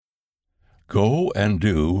Go and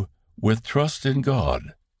Do with Trust in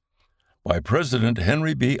God by President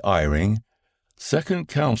Henry B. Eyring, second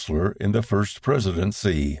counselor in the First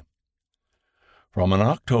Presidency. From an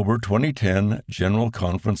October 2010 General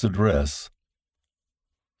Conference address.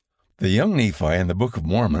 The young Nephi in the Book of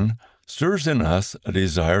Mormon stirs in us a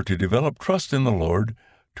desire to develop trust in the Lord,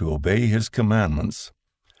 to obey His commandments.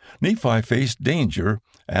 Nephi faced danger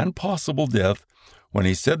and possible death when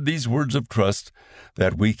he said these words of trust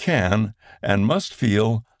that we can and must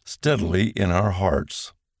feel steadily in our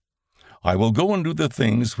hearts. I will go and do the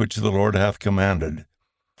things which the Lord hath commanded.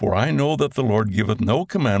 For I know that the Lord giveth no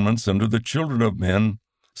commandments unto the children of men,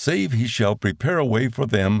 save He shall prepare a way for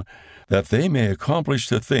them, that they may accomplish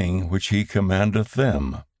the thing which He commandeth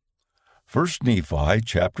them. 1 Nephi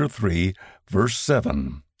chapter 3, verse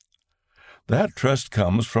 7. That trust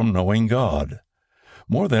comes from knowing God.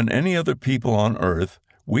 More than any other people on earth,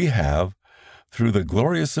 we have, through the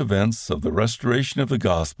glorious events of the restoration of the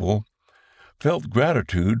gospel, felt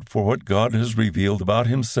gratitude for what God has revealed about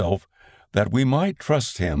Himself, that we might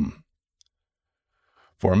trust Him.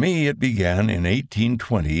 For me, it began in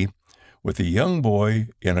 1820 with a young boy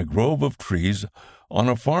in a grove of trees on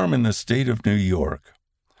a farm in the state of New York.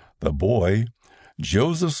 The boy,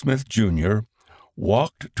 Joseph Smith, Jr.,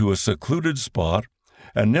 walked to a secluded spot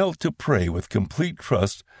and knelt to pray with complete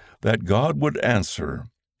trust that God would answer.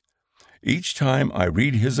 Each time I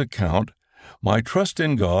read his account, my trust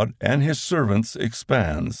in God and His servants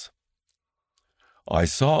expands. I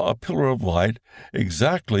saw a pillar of light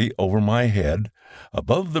exactly over my head,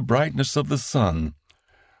 above the brightness of the sun,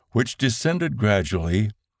 which descended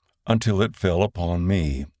gradually until it fell upon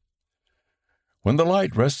me. When the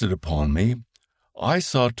light rested upon me, I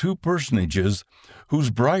saw two personages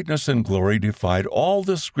whose brightness and glory defied all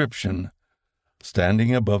description,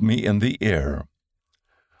 standing above me in the air.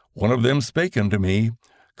 One of them spake unto me,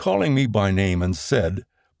 calling me by name, and said,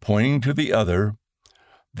 pointing to the other,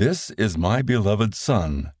 This is my beloved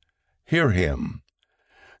Son. Hear him.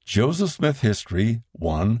 Joseph Smith History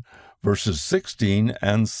 1, verses 16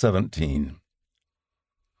 and 17.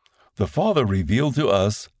 The Father revealed to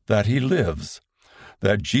us that He lives,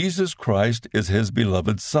 that Jesus Christ is His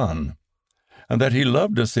beloved Son, and that He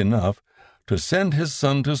loved us enough to send His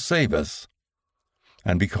Son to save us.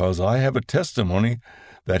 And because I have a testimony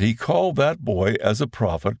that He called that boy as a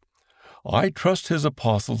prophet, I trust His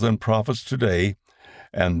apostles and prophets today,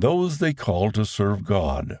 and those they call to serve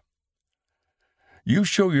God. You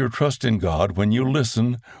show your trust in God when you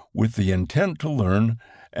listen with the intent to learn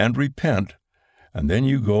and repent, and then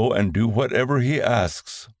you go and do whatever He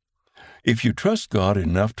asks. If you trust God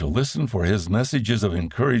enough to listen for His messages of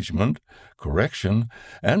encouragement, correction,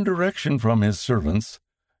 and direction from His servants,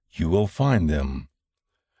 you will find them.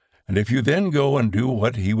 And if you then go and do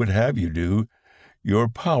what He would have you do, your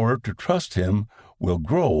power to trust Him will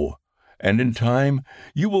grow, and in time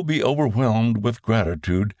you will be overwhelmed with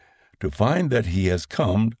gratitude to find that He has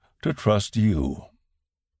come to trust you.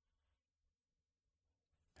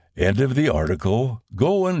 End of the article,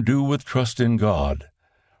 Go and Do with Trust in God.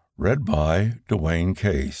 Read by Dwayne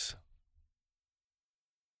Case.